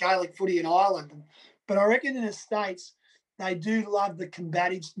 like Gaelic footy in Ireland, but I reckon in the States they do love the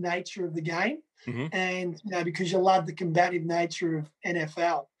combative nature of the game. Mm-hmm. And, because you love the combative nature of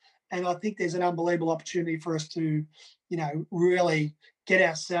NFL. And I think there's an unbelievable opportunity for us to, really get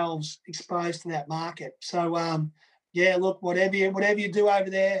ourselves exposed to that market. So, look, whatever you do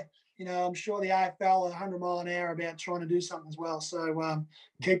over there, I'm sure the AFL at 100 mile an hour about trying to do something as well. So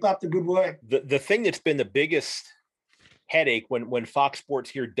keep up the good work. The thing that's been the biggest headache when Fox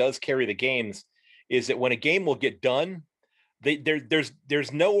Sports here does carry the games is that when a game will get done,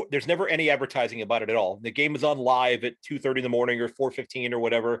 there's never any advertising about it at all. The game is on live at 2:30 in the morning or 4:15 or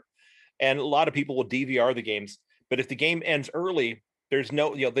whatever, and a lot of people will DVR the games. But if the game ends early, there's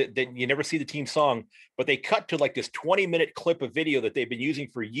no, you never see the team song, but they cut to like this 20-minute clip of video that they've been using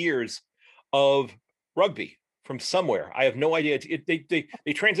for years of rugby from somewhere. I have no idea. They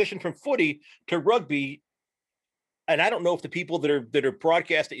transitioned from footy to rugby. And I don't know if the people that are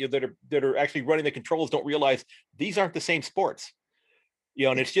broadcasting, that are actually running the controls don't realize these aren't the same sports,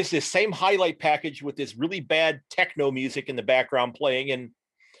 and it's just this same highlight package with this really bad techno music in the background playing. And,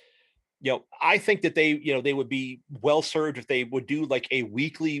 I think that they would be well served if they would do like a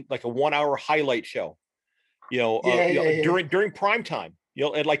weekly, like a 1 hour highlight show, during prime time,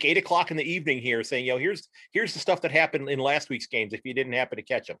 at like 8 o'clock in the evening here, saying, here's the stuff that happened in last week's games, if you didn't happen to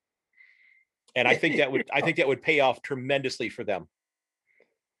catch them. And I think that would pay off tremendously for them.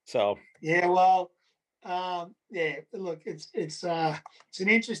 So look, it's an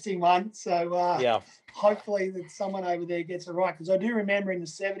interesting one. So hopefully that someone over there gets it right, because I do remember in the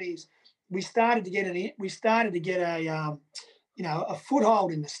 70s we started to get a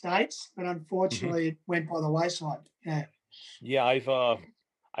foothold in the States, but unfortunately it went by the wayside. Yeah,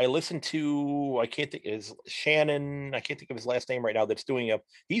 I listened to, I can't think is Shannon. I can't think of his last name right now.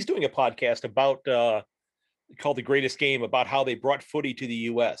 He's doing a podcast about called The Greatest Game, about how they brought footy to the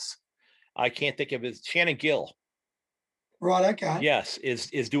U.S. I can't think of his Shannon Gill. Right. Okay. Yes,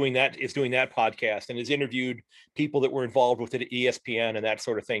 is doing that podcast, and has interviewed people that were involved with it at ESPN and that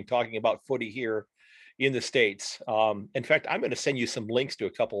sort of thing, talking about footy here in the States. In fact, I'm going to send you some links to a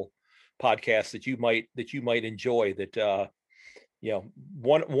couple podcasts that you might enjoy. That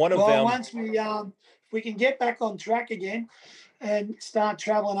one of them. Once we can get back on track again and start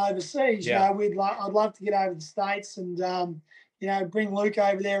traveling overseas, Yeah. I'd love to get over the States and bring Luke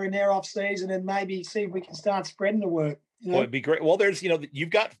over there in their off season and maybe see if we can start spreading the word. Well, it'd be great. Well, there's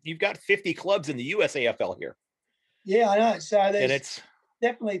you've got 50 clubs in the USAFL here. Yeah, I know. So there's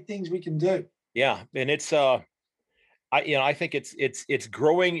definitely things we can do. Yeah, and it's I think it's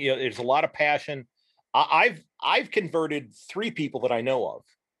growing. There's a lot of passion. I've converted 3 people that I know of.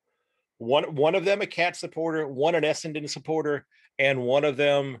 One of them a Cat supporter, one an Essendon supporter, and one of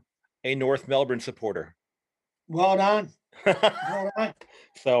them a North Melbourne supporter. Well done. Well done.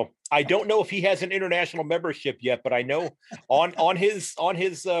 So I don't know if he has an international membership yet, but I know on his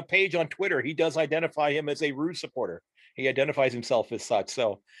page on Twitter, he does identify him as a Roos supporter. He identifies himself as such.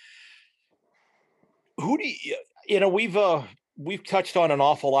 So who do we've touched on an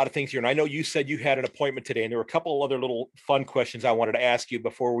awful lot of things here, and I know you said you had an appointment today, and there were a couple of other little fun questions I wanted to ask you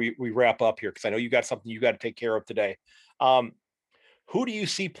before we wrap up here, because I know you got something you got to take care of today. Who do you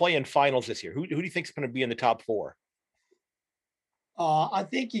see playing finals this year? Who do you think is going to be in the top 4? I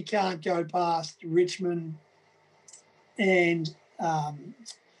think you can't go past Richmond, and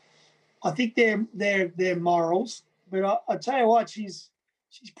I think they're morals. But I tell you what, she's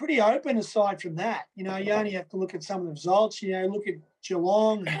pretty open aside from that. You only have to look at some of the results. Look at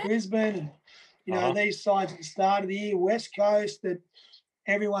Geelong and Brisbane and, these sides at the start of the year, West Coast, that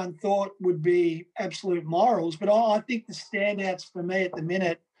everyone thought would be absolute morals. But I think the standouts for me at the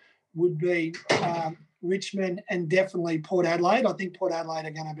minute would be Richmond and definitely Port Adelaide. I think Port Adelaide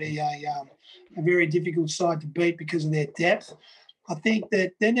are going to be a very difficult side to beat because of their depth. I think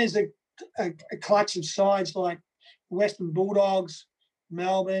that then there's a clutch of sides like Western Bulldogs,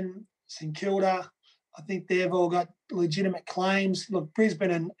 Melbourne, St Kilda. I think they've all got legitimate claims. Look,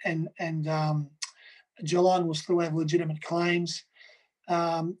 Brisbane and Geelong will still have legitimate claims.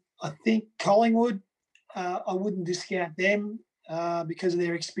 I think Collingwood, I wouldn't discount them because of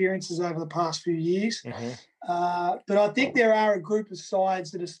their experiences over the past few years. Mm-hmm. But I think there are a group of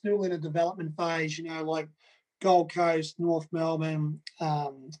sides that are still in a development phase, like Gold Coast, North Melbourne,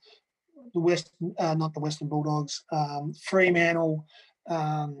 not the Western Bulldogs, Fremantle.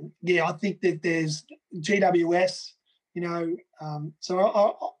 I think that there's GWS,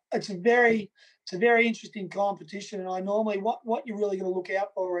 so it's a very interesting competition. And I normally, what you're really going to look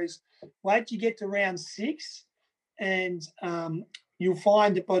out for is wait till you get to round 6, and you'll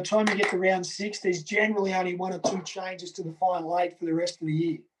find that by the time you get to round 6, there's generally only 1 or 2 changes to the final 8 for the rest of the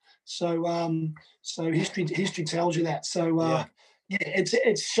year. So history tells you that. So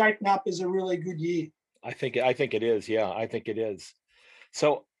it's shaping up as a really good year. I think it is. Yeah, I think it is.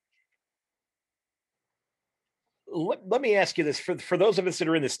 So let me ask you this for those of us that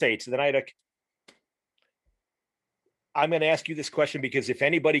are in the States. Then I'm going to ask you this question because if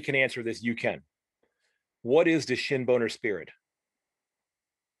anybody can answer this, you can. What is the shin boner spirit?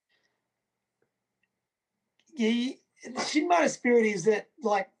 Yeah, the shin boner spirit is that,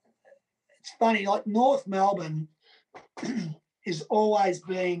 like, it's funny, like North Melbourne has always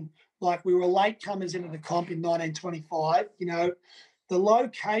been like, we were latecomers into the comp in 1925. The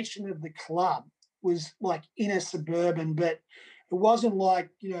location of the club was like inner suburban, but it wasn't like,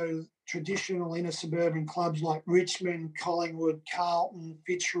 traditional inner suburban clubs like Richmond, Collingwood, Carlton,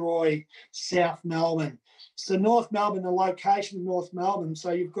 Fitzroy, South Melbourne. So North Melbourne, the location of North Melbourne,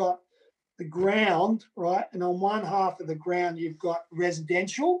 so you've got the ground, right? And on one half of the ground, you've got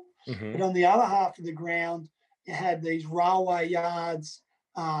residential, mm-hmm. but on the other half of the ground, you had these railway yards.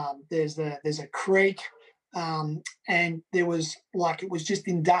 There's a creek, and there was it was just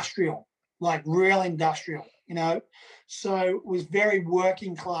industrial, like real industrial, So it was very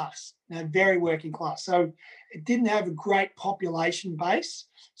working class, very working class. So it didn't have a great population base.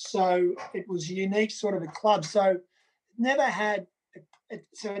 So it was a unique sort of a club. So it never had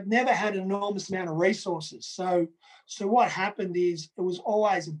an enormous amount of resources. So what happened is it was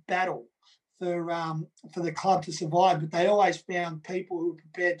always a battle for the club to survive, but they always found people who were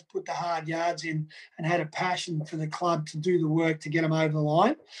prepared to put the hard yards in and had a passion for the club to do the work to get them over the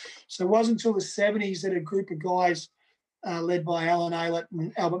line. So it wasn't until the 70s that a group of guys led by Alan Aylett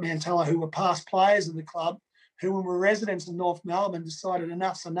and Albert Mantella, who were past players of the club, who were residents of North Melbourne, decided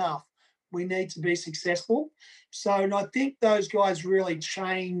enough's enough. We need to be successful. So, and I think those guys really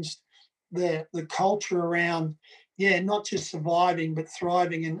changed the culture around, not just surviving, but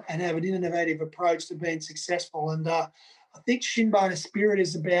thriving and have an innovative approach to being successful. And I think Shinbone Spirit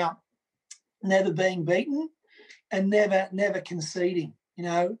is about never being beaten and never conceding,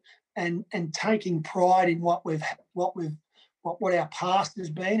 and taking pride in what our past has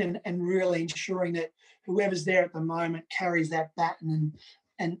been, and really ensuring that whoever's there at the moment carries that baton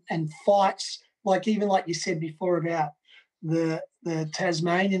and fights, like you said before about the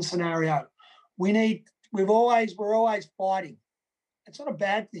Tasmanian scenario. We're always fighting. It's not a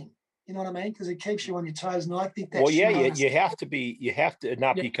bad thing, you know what I mean? Because it keeps you on your toes. And I think that's you have to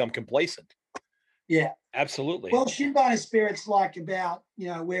not become complacent. Yeah. Absolutely. Well, Shinbone Spirit's like about,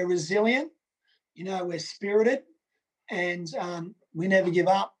 we're resilient, we're spirited, and we never give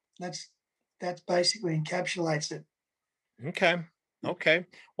up. That's basically encapsulates it. Okay.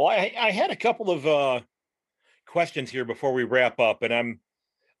 Well, I had a couple of questions here before we wrap up, and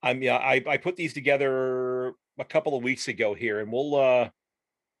I put these together a couple of weeks ago here, and we'll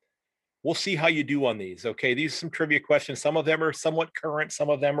see how you do on these. Okay, these are some trivia questions. Some of them are somewhat current, some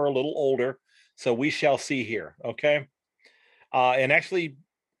of them are a little older. So we shall see here. Okay. And actually,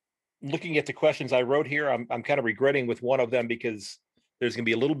 looking at the questions I wrote here, I'm kind of regretting with one of them because there's going to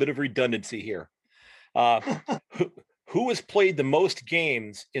be a little bit of redundancy here. Who has played the most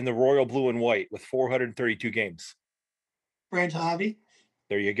games in the Royal Blue and White with 432 games? Brent Harvey.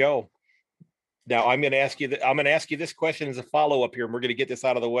 There you go. Now I'm going to ask you this question as a follow-up here, and we're going to get this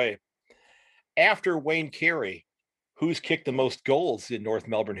out of the way. After Wayne Carey, who's kicked the most goals in North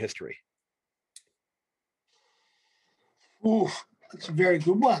Melbourne history? Oof, that's a very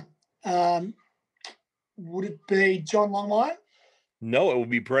good one. Would it be John Longmire? No, it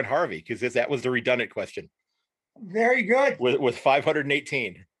would be Brent Harvey, because that was the redundant question. Very good. With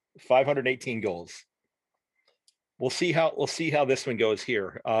 518 goals. We'll see how this one goes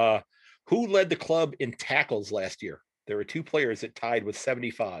here. Who led the club in tackles last year? There were two players that tied with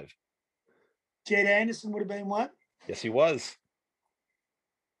 75. Jed Anderson would have been one. Yes, he was.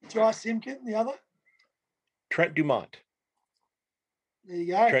 Jai Simpkin, the other. Trent Dumont. There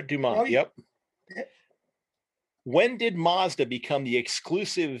you go. Trent Dumont. Oh, Yep. When did Mazda become the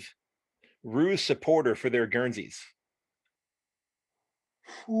exclusive Roos supporter for their Guernseys?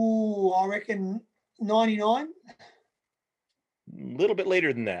 Ooh, I reckon 99. A little bit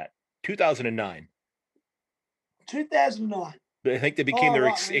later than that. 2009. 2009. I think they became their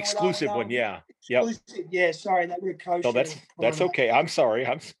exclusive one. Yeah. Exclusive. Yep. Yeah. Sorry, that would have No, that's okay. I'm sorry.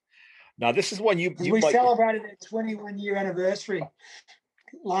 Now this is one you we celebrated their 21-year anniversary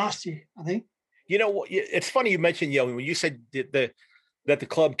last year, I think. You know, it's funny you mentioned, when you said that the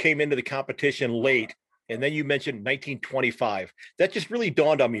club came into the competition late, and then you mentioned 1925. That just really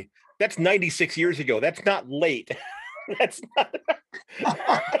dawned on me. That's 96 years ago. That's not late. That's not.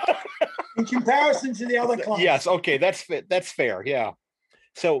 In comparison to the other clubs. Yes. Okay. That's fair. Yeah.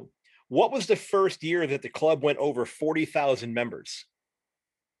 So what was the first year that the club went over 40,000 members?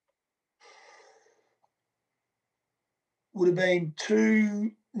 Would have been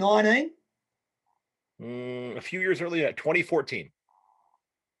 2019. A few years earlier, 2014.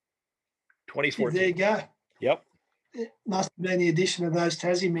 2014. There you go. Yep. It must have been the addition of those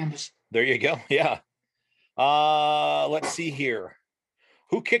Tassie members. There you go. Yeah. Let's see here.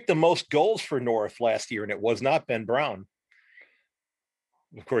 Who kicked the most goals for North last year? And it was not Ben Brown.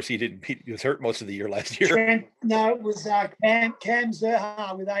 Of course, he was hurt most of the year last year. No, it was Cam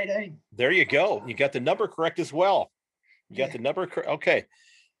Zerha with 18. There you go. You got the number correct as well. You got the number correct. Okay.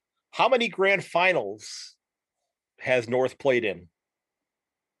 How many grand finals has North played in?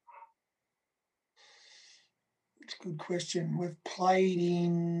 It's a good question. We played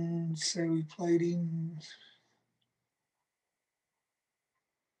in.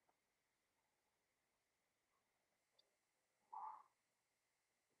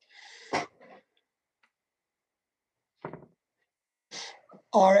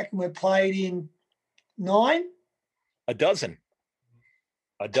 I reckon we played in 9. A dozen.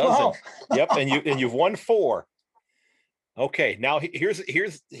 12. Yep, and you've won 4. Okay, now here's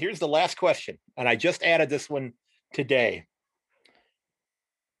the last question, and I just added this one today.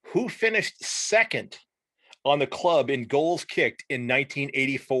 Who finished second on the club in goals kicked in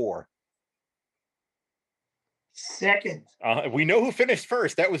 1984? Second. We know who finished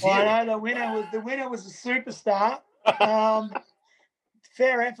first. That was you. I know the winner was a superstar.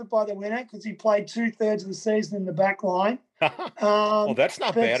 Fair effort by the winner because he played 2/3 of the season in the back line. Well, that's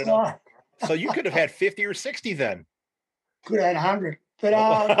not bad enough. So you could have had 50 or 60 then. Could have had 100. But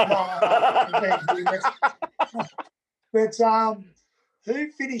But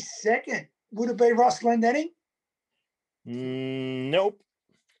who finished second? Would it be Ross Glendenning? Nope.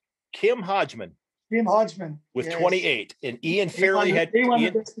 Kim Hodgman. Tim Hodgman. With yes. 28. And Ian Fairley had... He won the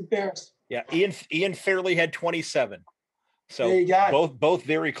best and fairest. Yeah, Ian Fairley had 27. So there you go. both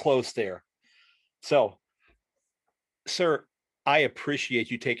very close there. So, sir, I appreciate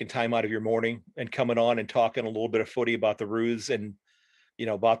you taking time out of your morning and coming on and talking a little bit of footy about the Roos and,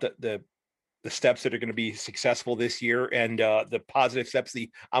 about the steps that are going to be successful this year and the positive steps.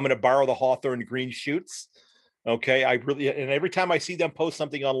 I'm going to borrow the Hawthorne green shoots. Okay. And every time I see them post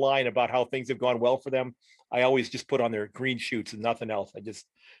something online about how things have gone well for them, I always just put on their green shoots and nothing else. I just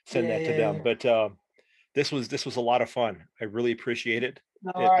send that to them. But this was a lot of fun. I really appreciate it.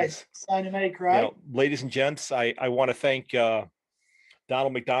 All right. Sign to me, Craig. Ladies and gents, I want to thank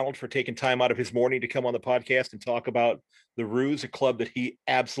Donald McDonald for taking time out of his morning to come on the podcast and talk about the Roos, a club that he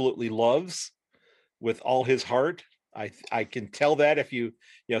absolutely loves with all his heart. I can tell that if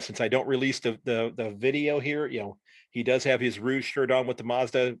since I don't release the video here, he does have his Roos shirt on with the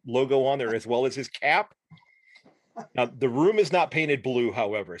Mazda logo on there as well as his cap. Now the room is not painted blue,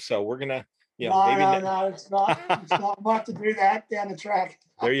 however, so we're gonna, no, it's not. It's not. I'm about to do that down the track.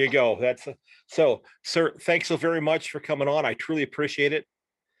 There you go. So, sir, thanks so very much for coming on. I truly appreciate it.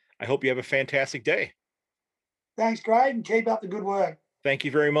 I hope you have a fantastic day. Thanks, Craig, and keep up the good work. Thank you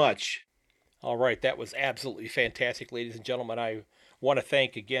very much. All right. That was absolutely fantastic, ladies and gentlemen. I want to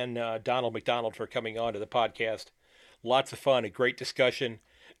thank again Donald McDonald for coming on to the podcast. Lots of fun, a great discussion,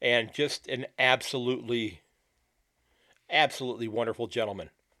 and just an absolutely wonderful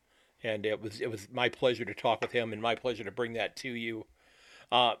gentleman. And it was my pleasure to talk with him and my pleasure to bring that to you.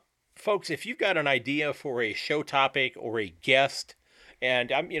 Folks, if you've got an idea for a show topic or a guest,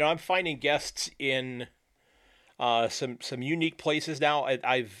 and I'm finding guests in some unique places now.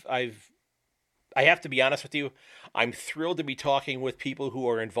 I have to be honest with you. I'm thrilled to be talking with people who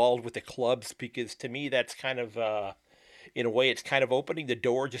are involved with the clubs, because to me that's kind of in a way it's kind of opening the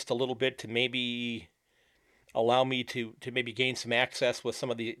door just a little bit to maybe allow me to maybe gain some access with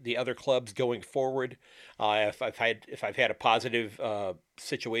some of the other clubs going forward. If I've had a positive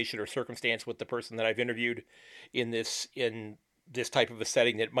situation or circumstance with the person that I've interviewed in this type of a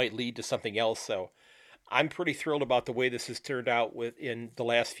setting that might lead to something else. So I'm pretty thrilled about the way this has turned out in the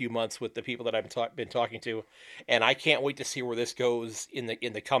last few months with the people that I've been talking to, and I can't wait to see where this goes in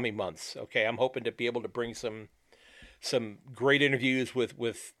the coming months. Okay, I'm hoping to be able to bring some great interviews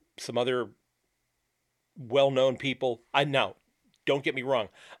with some other well-known people. Don't get me wrong.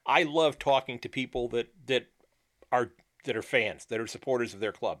 I love talking to people that are fans, that are supporters of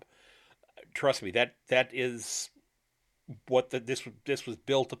their club. Trust me, that is what this was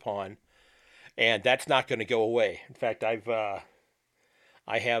built upon, and that's not going to go away. In fact, I've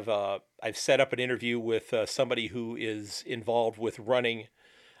set up an interview with somebody who is involved with running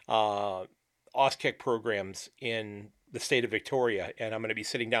OSCEC programs in the state of Victoria, and I'm going to be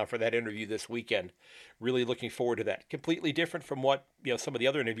sitting down for that interview this weekend. Really looking forward to that. Completely different from what some of the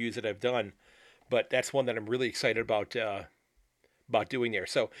other interviews that I've done, but that's one that I'm really excited about doing there.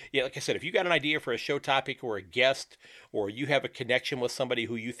 So yeah, like I said, if you got an idea for a show topic or a guest, or you have a connection with somebody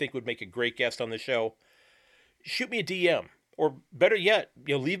who you think would make a great guest on the show, shoot me a DM, or better yet,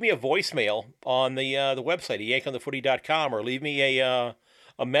 leave me a voicemail on the website, yankonthefooty.com, or leave me a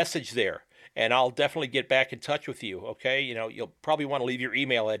message there. And I'll definitely get back in touch with you. Okay, you'll probably want to leave your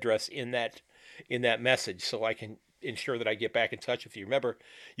email address in that message so I can ensure that I get back in touch with you. Remember,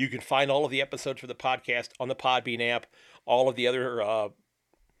 you can find all of the episodes for the podcast on the Podbean app, all of the other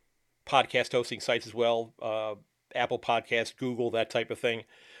podcast hosting sites as well, Apple Podcasts, Google, that type of thing.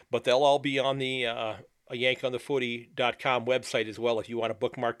 But they'll all be on the yankonthefooty.com website as well. If you want to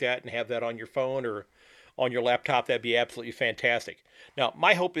bookmark that and have that on your phone or on your laptop, that'd be absolutely fantastic. Now,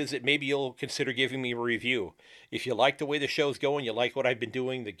 my hope is that maybe you'll consider giving me a review. If you like the way the show's going, you like what I've been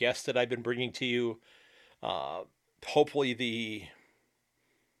doing, the guests that I've been bringing to you, hopefully the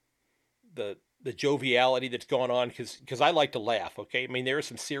joviality that's going on, because I like to laugh, okay? I mean, there are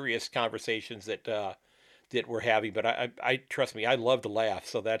some serious conversations that we're having, but I trust me, I love to laugh.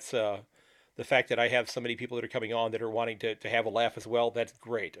 So that's the fact that I have so many people that are coming on that are wanting to have a laugh as well, that's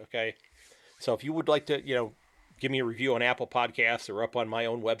great, okay? So if you would like to, give me a review on Apple Podcasts or up on my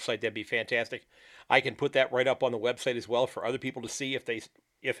own website, that'd be fantastic. I can put that right up on the website as well for other people to see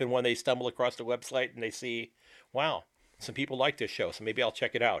if and when they stumble across the website and they see, wow, some people like this show, so maybe I'll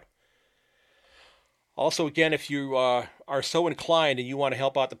check it out. Also, again, if you are so inclined and you want to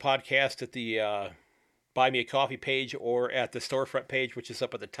help out the podcast at the Buy Me a Coffee page or at the storefront page, which is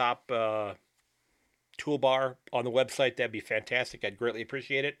up at the top toolbar on the website, that'd be fantastic. I'd greatly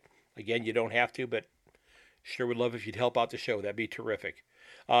appreciate it. Again, you don't have to, but Sure would love if you'd help out the show. That'd be terrific.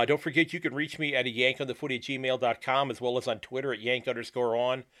 Don't forget, you can reach me at yankonthefooty@gmail.com, as well as on Twitter at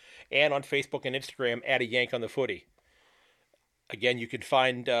yank_on, and on Facebook and Instagram at @yankonthefooty. Again, you can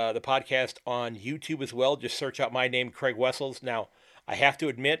find the podcast on YouTube as well. Just search out my name, Craig Wessels. Now, I have to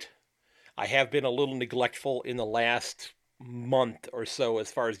admit, I have been a little neglectful in the last month or so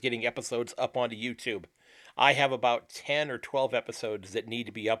as far as getting episodes up onto YouTube. I have about 10 or 12 episodes that need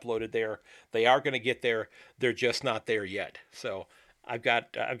to be uploaded there. They are going to get there. They're just not there yet. So I've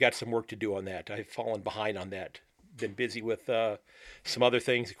got some work to do on that. I've fallen behind on that. Been busy with some other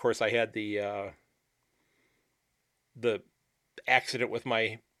things. Of course, I had the accident with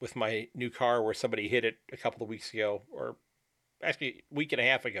my new car where somebody hit it a couple of weeks ago, or actually a week and a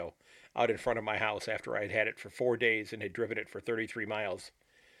half ago, out in front of my house after I had had it for 4 days and had driven it for 33 miles.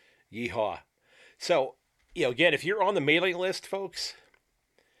 Yeehaw. So, again, if you're on the mailing list, folks,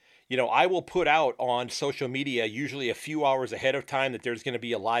 I will put out on social media usually a few hours ahead of time that there's going to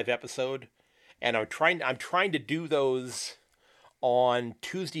be a live episode, and I'm trying to do those on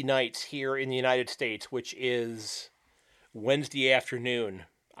Tuesday nights here in the United States, which is Wednesday afternoon.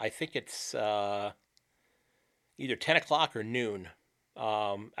 I think it's either 10 o'clock or noon.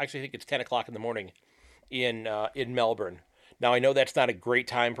 Actually, I think it's 10 o'clock in the morning in Melbourne. Now, I know that's not a great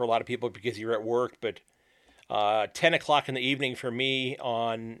time for a lot of people because you're at work, but 10 o'clock in the evening for me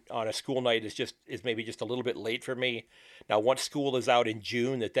on a school night is maybe just a little bit late for me. Now, once school is out in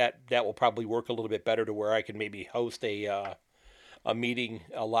June, that will probably work a little bit better to where I can maybe host a meeting,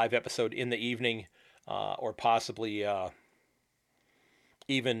 a live episode in the evening, or possibly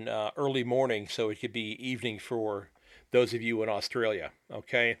even early morning, so it could be evening for those of you in Australia.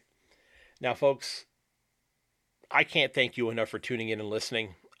 Okay? Now, folks, I can't thank you enough for tuning in and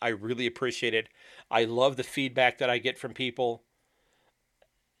listening. I really appreciate it. I love the feedback that I get from people.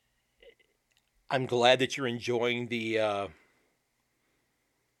 I'm glad that you're enjoying the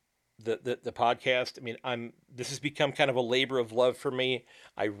podcast. I mean, this has become kind of a labor of love for me.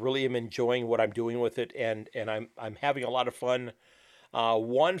 I really am enjoying what I'm doing with it, and I'm having a lot of fun.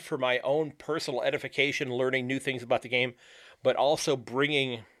 One, for my own personal edification, learning new things about the game, but also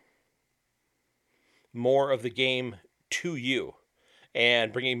bringing more of the game to you,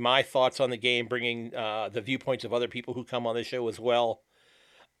 and bringing my thoughts on the game, bringing the viewpoints of other people who come on the show as well.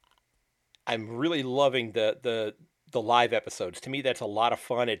 I'm really loving the live episodes. To me, that's a lot of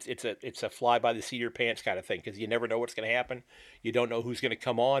fun. It's a fly by the seat of your pants kind of thing, because you never know what's going to happen. You don't know who's going to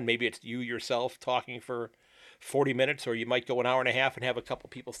come on. Maybe it's you yourself talking for 40 minutes, or you might go an hour and a half and have a couple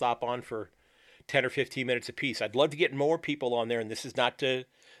people stop on for 10 or 15 minutes apiece. I'd love to get more people on there, and this is not to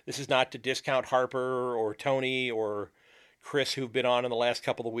discount Harper or Tony or Chris, who've been on in the last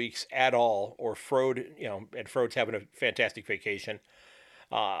couple of weeks at all, or Frode, and Frode's having a fantastic vacation.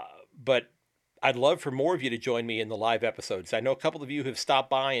 But I'd love for more of you to join me in the live episodes. I know a couple of you have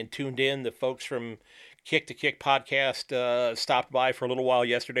stopped by and tuned in. The folks from Kick to Kick podcast stopped by for a little while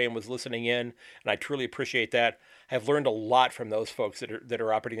yesterday and was listening in, and I truly appreciate that. I've learned a lot from those folks that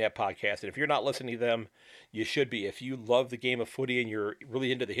are operating that podcast, and if you're not listening to them, you should be. If you love the game of footy and you're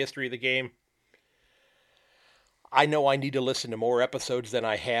really into the history of the game, I know I need to listen to more episodes than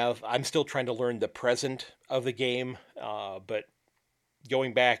I have. I'm still trying to learn the present of the game, but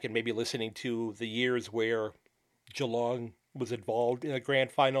going back and maybe listening to the years where Geelong was involved in a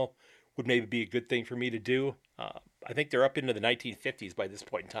grand final would maybe be a good thing for me to do. I think they're up into the 1950s by this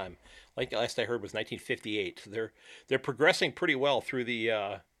point in time. Like last I heard was 1958. So they're progressing pretty well through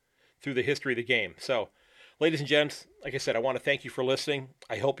the history of the game. So, ladies and gents, like I said, I want to thank you for listening.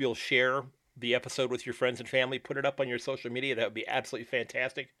 I hope you'll share the episode with your friends and family. Put it up on your social media. That would be absolutely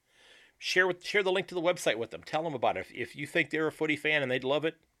fantastic. Share the link to the website with them. Tell them about it. If you think they're a footy fan and they'd love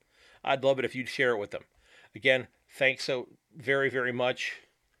it, I'd love it if you'd share it with them. Again, thanks so very, very much.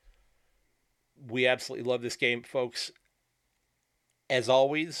 We absolutely love this game, folks. As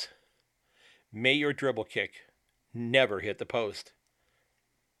always, may your dribble kick never hit the post.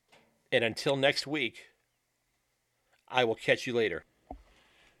 And until next week, I will catch you later.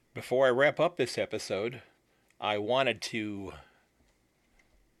 Before I wrap up this episode, I wanted to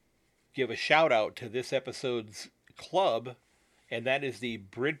give a shout out to this episode's club, and that is the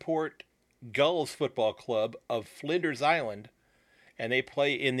Bridport Gulls Football Club of Flinders Island, and they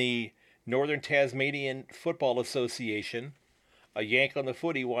play in the Northern Tasmanian Football Association. A Yank on the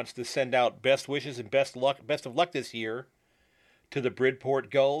Footy wants to send out best wishes and best of luck this year to the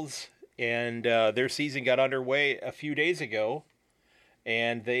Bridport Gulls, and their season got underway a few days ago,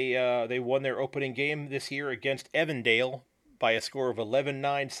 and they won their opening game this year against Evandale by a score of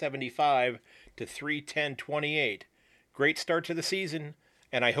 11-9-75 to 3-10-28. Great start to the season,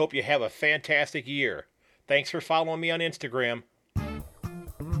 and I hope you have a fantastic year. Thanks for following me on Instagram.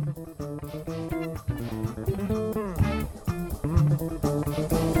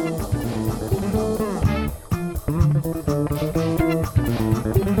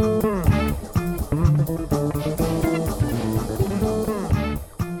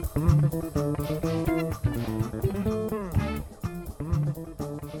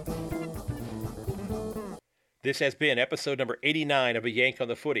 This has been episode number 89 of A Yank on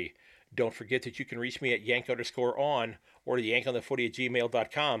the Footy. Don't forget that you can reach me at yank_on or at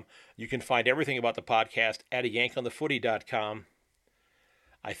yankonthefooty@gmail.com. You can find everything about the podcast at yankonthefooty.com.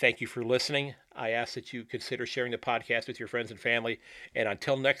 I thank you for listening. I ask that you consider sharing the podcast with your friends and family. And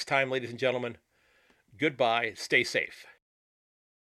until next time, ladies and gentlemen, goodbye. Stay safe.